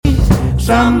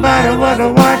Somebody was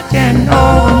watching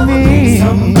over me.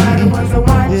 Somebody was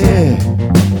watching.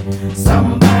 Yeah.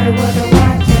 Somebody was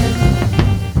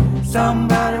watching.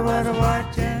 Somebody was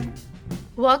watching.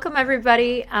 Welcome,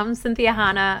 everybody. I'm Cynthia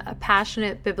Hanna, a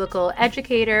passionate biblical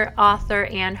educator, author,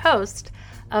 and host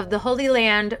of the Holy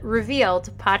Land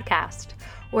Revealed podcast,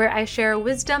 where I share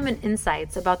wisdom and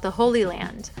insights about the Holy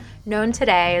Land, known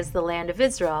today as the Land of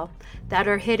Israel, that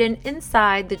are hidden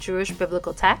inside the Jewish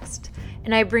biblical text,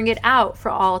 and I bring it out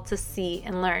for all to see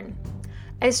and learn.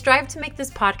 I strive to make this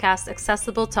podcast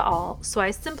accessible to all, so I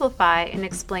simplify and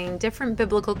explain different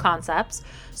biblical concepts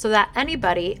so that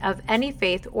anybody of any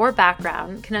faith or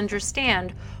background can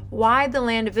understand why the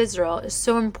land of Israel is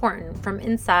so important from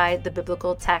inside the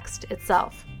biblical text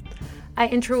itself. I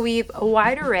interweave a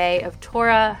wide array of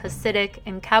Torah, Hasidic,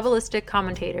 and Kabbalistic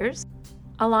commentators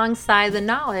alongside the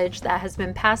knowledge that has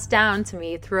been passed down to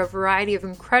me through a variety of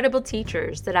incredible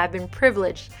teachers that I've been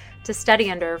privileged to study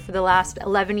under for the last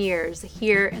 11 years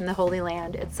here in the Holy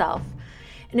Land itself.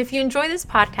 And if you enjoy this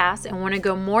podcast and want to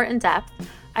go more in depth,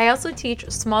 I also teach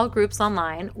small groups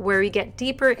online where we get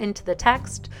deeper into the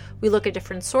text, we look at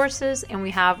different sources, and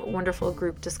we have wonderful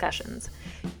group discussions.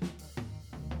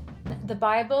 The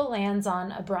Bible lands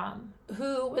on Abram,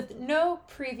 who, with no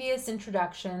previous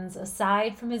introductions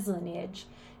aside from his lineage,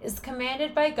 is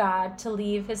commanded by God to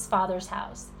leave his father's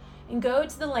house and go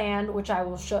to the land which I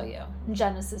will show you, in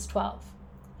Genesis 12.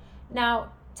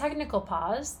 Now, technical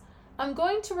pause. I'm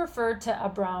going to refer to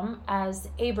Abram as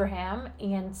Abraham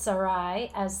and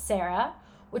Sarai as Sarah,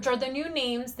 which are the new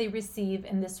names they receive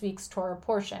in this week's Torah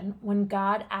portion when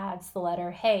God adds the letter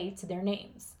He to their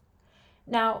names.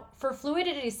 Now, for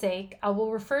fluidity's sake, I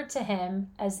will refer to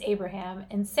him as Abraham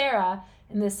and Sarah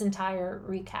in this entire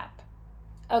recap.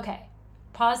 Okay,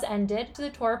 pause ended to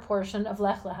the Torah portion of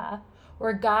Lech Lecha,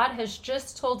 where God has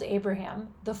just told Abraham,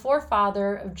 the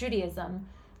forefather of Judaism,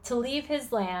 to leave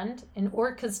his land in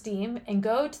Ur Kasdim and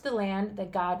go to the land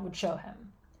that God would show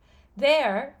him.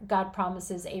 There, God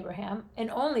promises Abraham,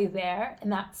 and only there, in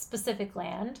that specific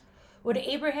land, would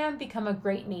Abraham become a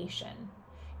great nation.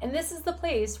 And this is the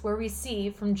place where we see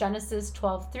from Genesis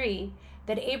 12:3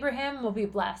 that Abraham will be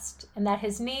blessed and that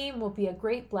his name will be a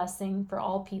great blessing for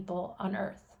all people on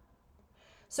earth.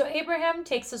 So Abraham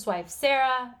takes his wife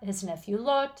Sarah, his nephew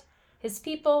Lot, his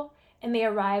people, and they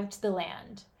arrive to the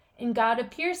land. And God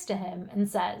appears to him and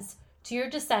says, "To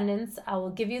your descendants I will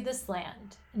give you this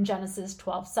land," in Genesis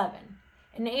 12:7.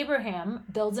 And Abraham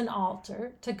builds an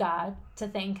altar to God to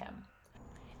thank him.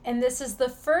 And this is the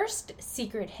first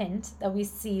secret hint that we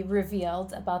see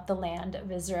revealed about the land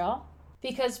of Israel,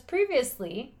 because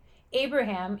previously,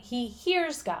 Abraham, he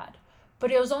hears God, but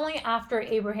it was only after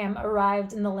Abraham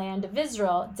arrived in the land of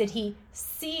Israel did he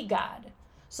see God.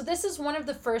 So this is one of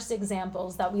the first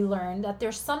examples that we learn that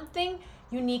there's something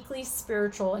uniquely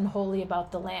spiritual and holy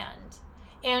about the land.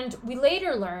 And we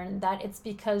later learn that it's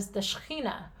because the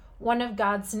Shekhinah, one of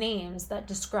God's names that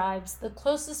describes the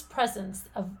closest presence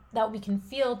that we can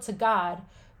feel to God,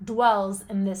 dwells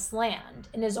in this land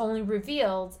and is only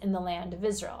revealed in the land of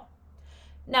Israel.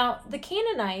 Now, the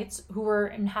Canaanites who were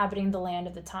inhabiting the land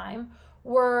at the time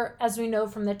were, as we know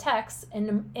from the text,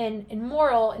 an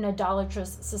immoral and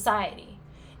idolatrous society.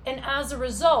 And as a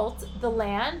result, the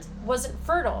land wasn't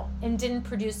fertile and didn't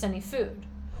produce any food.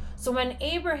 So when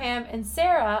Abraham and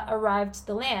Sarah arrived to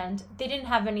the land, they didn't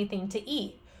have anything to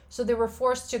eat. So they were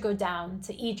forced to go down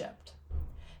to Egypt.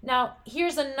 Now,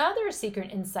 here's another secret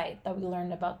insight that we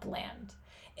learned about the land,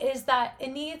 is that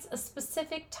it needs a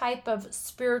specific type of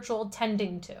spiritual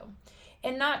tending to.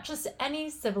 And not just any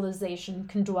civilization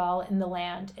can dwell in the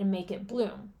land and make it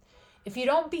bloom. If you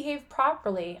don't behave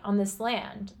properly on this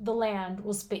land, the land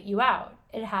will spit you out.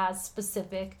 It has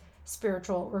specific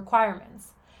spiritual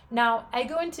requirements. Now, I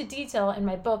go into detail in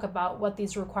my book about what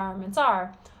these requirements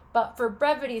are, but for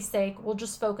brevity's sake, we'll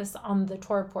just focus on the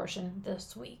Torah portion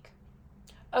this week.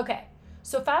 Okay,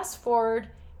 so fast forward,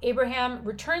 Abraham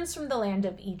returns from the land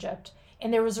of Egypt,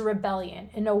 and there was a rebellion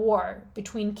and a war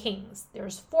between kings.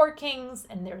 There's 4 kings,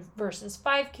 and there's versus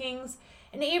 5 kings,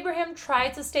 and Abraham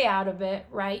tried to stay out of it,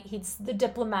 right? He's the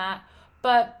diplomat,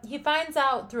 but he finds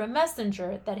out through a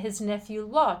messenger that his nephew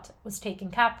Lot was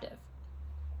taken captive.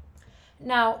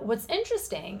 Now, what's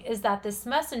interesting is that this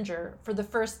messenger, for the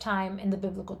first time in the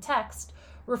biblical text,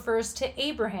 refers to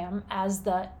Abraham as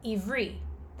the Ivri,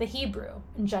 the Hebrew,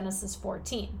 in Genesis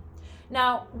 14.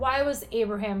 Now, why was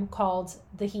Abraham called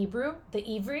the Hebrew, the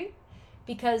Ivri?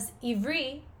 Because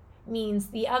Ivri means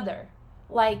the other.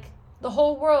 Like, the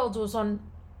whole world was on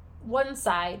one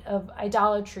side of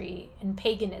idolatry and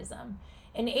paganism,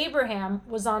 and Abraham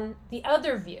was on the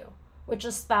other view, which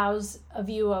espouse a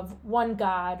view of one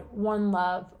God, one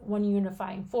love, one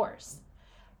unifying force.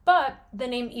 But the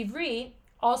name Ivri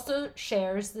also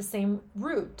shares the same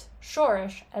root,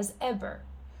 shorish, as Eber,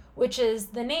 which is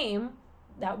the name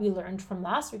that we learned from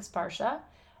last week's Parsha,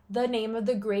 the name of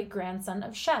the great-grandson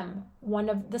of Shem, one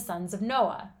of the sons of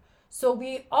Noah. So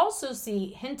we also see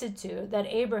hinted to that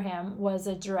Abraham was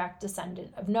a direct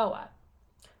descendant of Noah.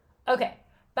 Okay,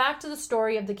 back to the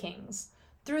story of the kings.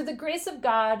 Through the grace of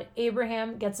God,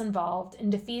 Abraham gets involved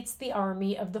and defeats the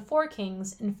army of the 4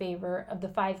 kings in favor of the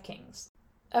 5 kings.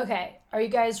 Okay, are you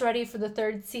guys ready for the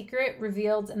third secret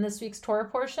revealed in this week's Torah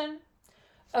portion?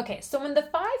 Okay, so when the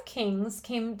 5 kings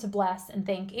came to bless and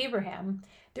thank Abraham,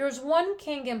 there was one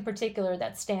king in particular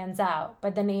that stands out by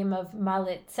the name of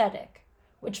Malit Tzedek,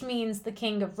 which means the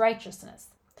king of righteousness.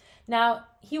 Now,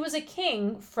 he was a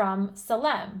king from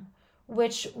Salem,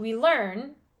 which we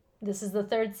learn, this is the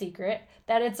third secret,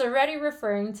 that it's already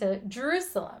referring to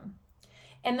Jerusalem,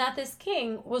 and that this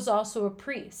king was also a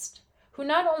priest, who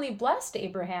not only blessed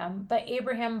Abraham, but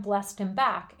Abraham blessed him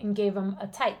back and gave him a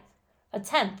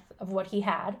tenth of what he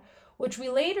had, which we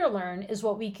later learn is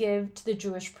what we give to the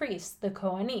Jewish priests, the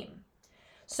Kohanim.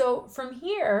 So from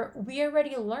here, we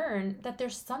already learn that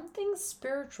there's something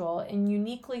spiritual and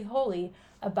uniquely holy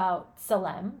about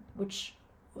Salem, which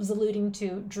was alluding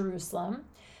to Jerusalem,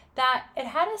 that it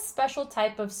had a special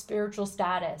type of spiritual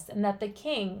status and that the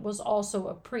king was also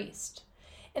a priest.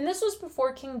 And this was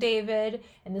before King David,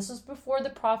 and this was before the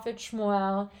prophet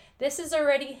Shmuel. This is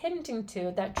already hinting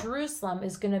to that Jerusalem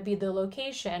is going to be the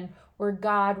location where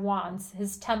God wants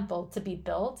his temple to be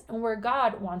built and where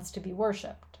God wants to be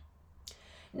worshipped.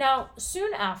 Now,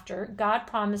 soon after, God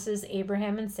promises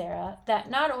Abraham and Sarah that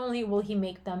not only will he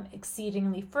make them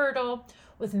exceedingly fertile,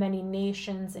 with many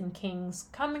nations and kings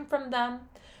coming from them,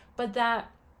 but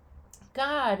that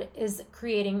God is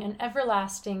creating an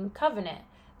everlasting covenant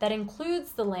that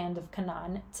includes the land of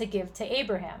Canaan to give to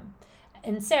Abraham.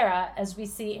 And Sarah, as we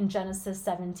see in Genesis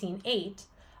 17:8,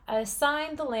 I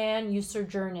assign the land you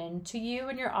sojourn in to you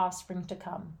and your offspring to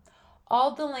come,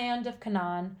 all the land of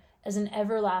Canaan as an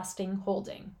everlasting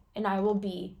holding, and I will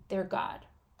be their God.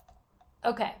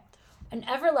 Okay, an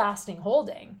everlasting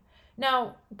holding.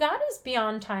 Now, God is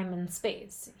beyond time and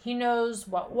space. He knows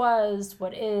what was,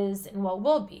 what is, and what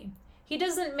will be. He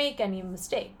doesn't make any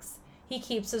mistakes. He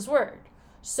keeps his word.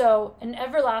 So, an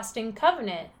everlasting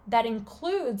covenant that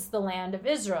includes the land of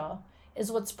Israel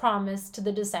is what's promised to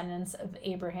the descendants of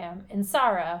Abraham and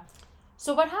Sarah.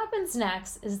 So, what happens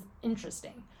next is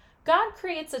interesting. God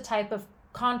creates a type of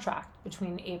contract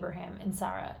between Abraham and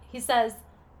Sarah. He says,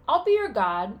 I'll be your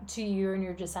God to you and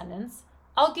your descendants.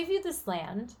 I'll give you this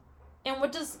land. And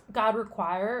what does God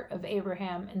require of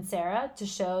Abraham and Sarah to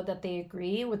show that they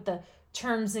agree with the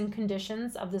terms and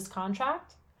conditions of this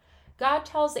contract? God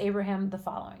tells Abraham the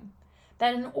following,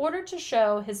 that in order to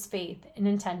show his faith and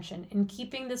intention in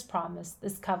keeping this promise,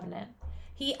 this covenant,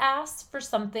 he asks for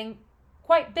something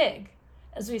quite big,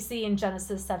 as we see in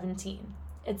Genesis 17.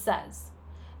 It says,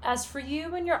 As for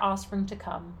you and your offspring to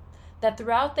come, that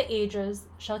throughout the ages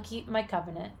shall keep my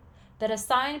covenant, that a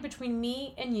sign between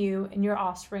me and you and your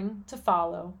offspring to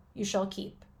follow you shall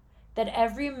keep, that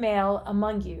every male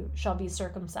among you shall be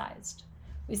circumcised.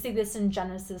 We see this in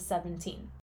Genesis 17.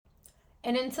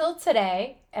 And until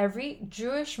today, every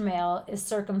Jewish male is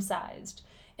circumcised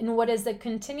in what is a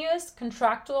continuous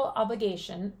contractual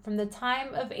obligation from the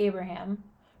time of Abraham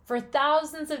for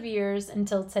thousands of years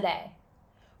until today.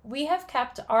 We have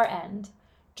kept our end,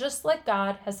 just like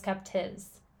God has kept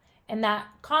his. And that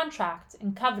contract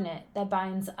and covenant that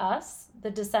binds us, the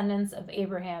descendants of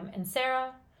Abraham and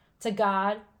Sarah, to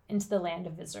God and to the land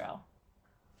of Israel.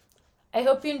 I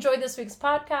hope you enjoyed this week's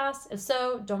podcast. If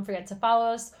so, don't forget to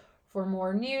follow us for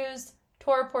more news,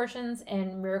 Torah portions,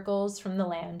 and miracles from the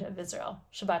land of Israel.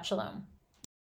 Shabbat Shalom.